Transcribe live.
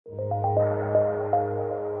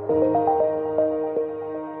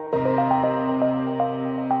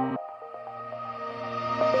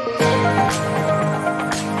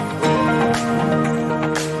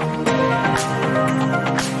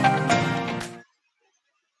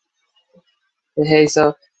Hey,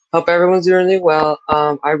 so hope everyone's doing really well.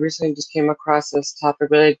 I recently just came across this topic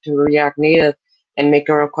related to React Native and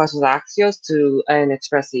making requests with Axios to an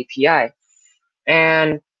Express API.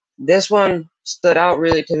 And this one stood out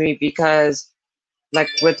really to me because, like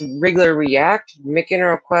with regular React, making a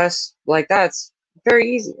request like that's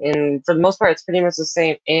very easy. And for the most part, it's pretty much the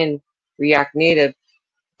same in React Native.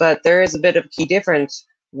 But there is a bit of key difference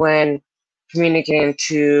when communicating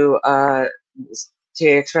to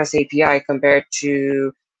Express API compared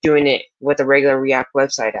to doing it with a regular React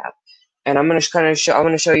website app. And I'm gonna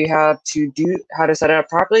show you how to set it up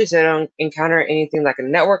properly so you don't encounter anything like a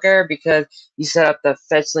network error because you set up the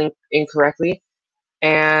fetch link incorrectly.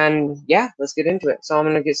 And yeah, let's get into it. So I'm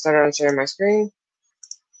gonna get started on sharing my screen.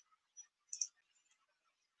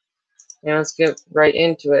 And let's get right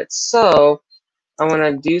into it. So I want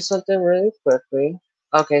to do something really quickly.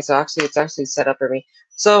 Okay, so actually it's actually set up for me.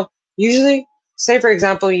 So usually, say for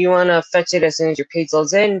example, you want to fetch it as soon as your page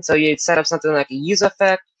loads in. So you'd set up something like a use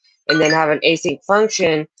effect and then have an async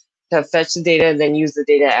function to fetch the data and then use the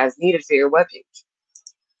data as needed for your web page.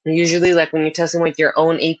 And usually, like when you're testing with your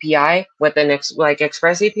own API with the next like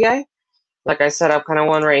Express API, like I set up kind of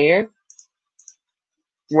one right here,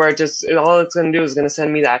 where all it's going to do is going to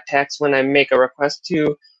send me that text when I make a request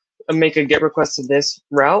to make a GET request to this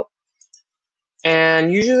route.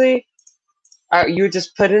 And usually you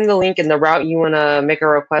just put in the link in the route you want to make a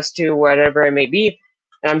request to, whatever it may be.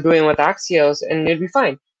 And I'm doing it with Axios, and it'd be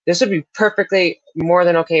fine. This would be perfectly more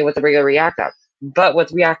than okay with the regular React app. But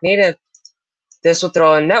with React Native, this will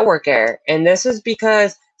throw a network error. And this is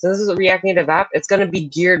because since this is a React Native app, it's going to be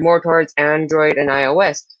geared more towards Android and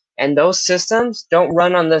iOS. And those systems don't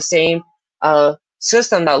run on the same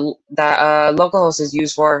system that localhost is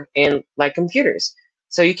used for in like computers.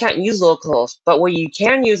 So you can't use localhost. But what you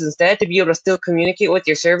can use instead to be able to still communicate with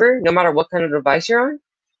your server, no matter what kind of device you're on,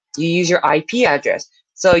 you use your IP address.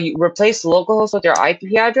 So you replace localhost with your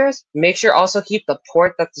IP address. Make sure also keep the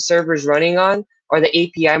port that the server is running on, or the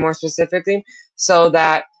API more specifically, so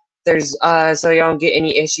that there's so you don't get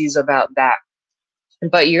any issues about that.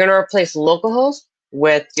 But you're gonna replace localhost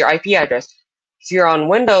with your IP address. If you're on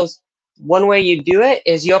Windows, one way you do it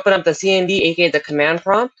is you open up the CMD, aka the command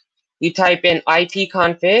prompt. You type in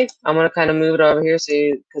ipconfig. I'm gonna kind of move it over here so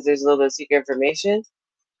because there's a little bit of secret information.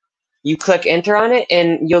 You click enter on it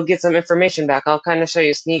and you'll get some information back. I'll kind of show you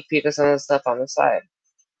a sneak peek of some of the stuff on the side.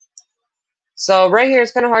 So right here,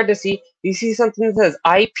 it's kind of hard to see. You see something that says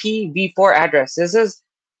IPv4 address. This is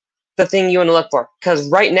the thing you want to look for, because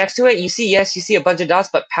right next to it, you see a bunch of dots,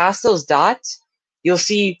 but past those dots, you'll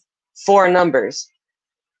see 4 numbers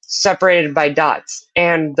separated by dots.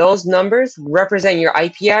 And those numbers represent your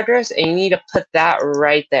IP address, and you need to put that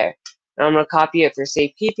right there. And I'm going to copy it for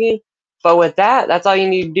safekeeping. But with that, that's all you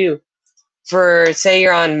need to do. For, say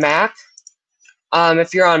you're on Mac,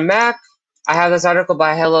 if you're on Mac, I have this article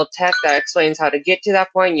by Hello Tech that explains how to get to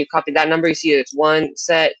that point. You copy that number, you see it's one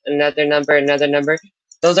set, another number, another number.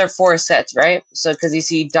 Those are 4 sets, right? So because you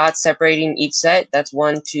see dots separating each set, that's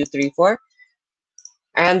 1, 2, 3, 4.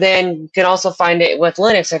 And then you can also find it with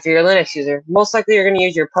Linux if you're a Linux user. Most likely you're going to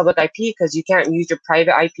use your public IP because you can't use your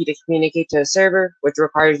private IP to communicate to a server, which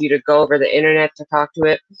requires you to go over the internet to talk to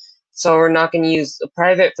it. So we're not going to use a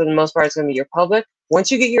private. For the most part, it's going to be your public. Once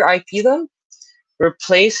you get your IP though,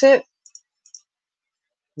 replace it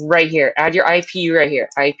right here. Add your IP right here.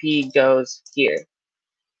 IP goes here.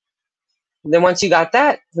 Then once you got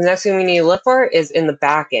that, the next thing we need to look for is in the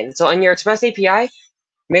backend. So on your Express API,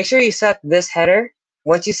 make sure you set this header.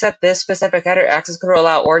 Once you set this specific header, access control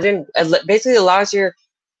allow origin, it basically allows your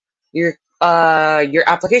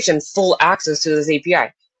application full access to this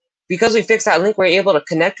API. Because we fixed that link, we're able to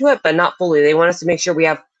connect to it, but not fully. They want us to make sure we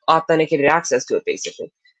have authenticated access to it,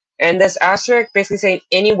 basically. And this asterisk basically saying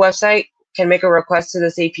any website can make a request to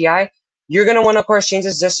this API. You're going to want to, of course, change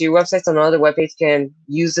this just to your website so no other web page can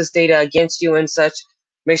use this data against you and such.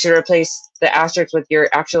 Make sure to replace the asterisk with your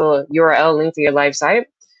actual URL link for your live site.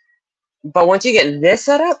 But once you get this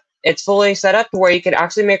set up, it's fully set up to where you can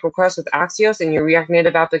actually make requests with Axios in your React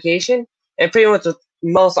Native application, and pretty much with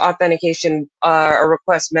most authentication or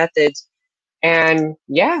request methods. And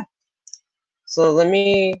yeah, so let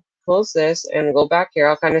me close this and go back here.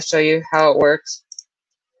 I'll kind of show you how it works.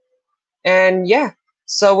 And yeah,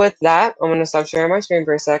 so with that, I'm going to stop sharing my screen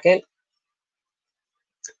for a second.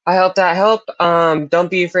 I hope that helped.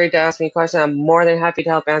 Don't be afraid to ask me questions. I'm more than happy to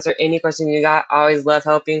help answer any question you got. I always love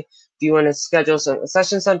helping. If you want to schedule some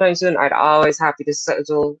sessions sometime soon, I'd always happy to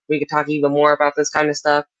schedule. We could talk even more about this kind of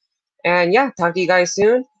stuff. And yeah, talk to you guys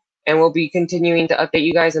soon. And we'll be continuing to update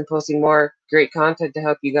you guys and posting more great content to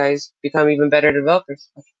help you guys become even better developers.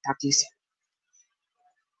 Okay, talk to you soon.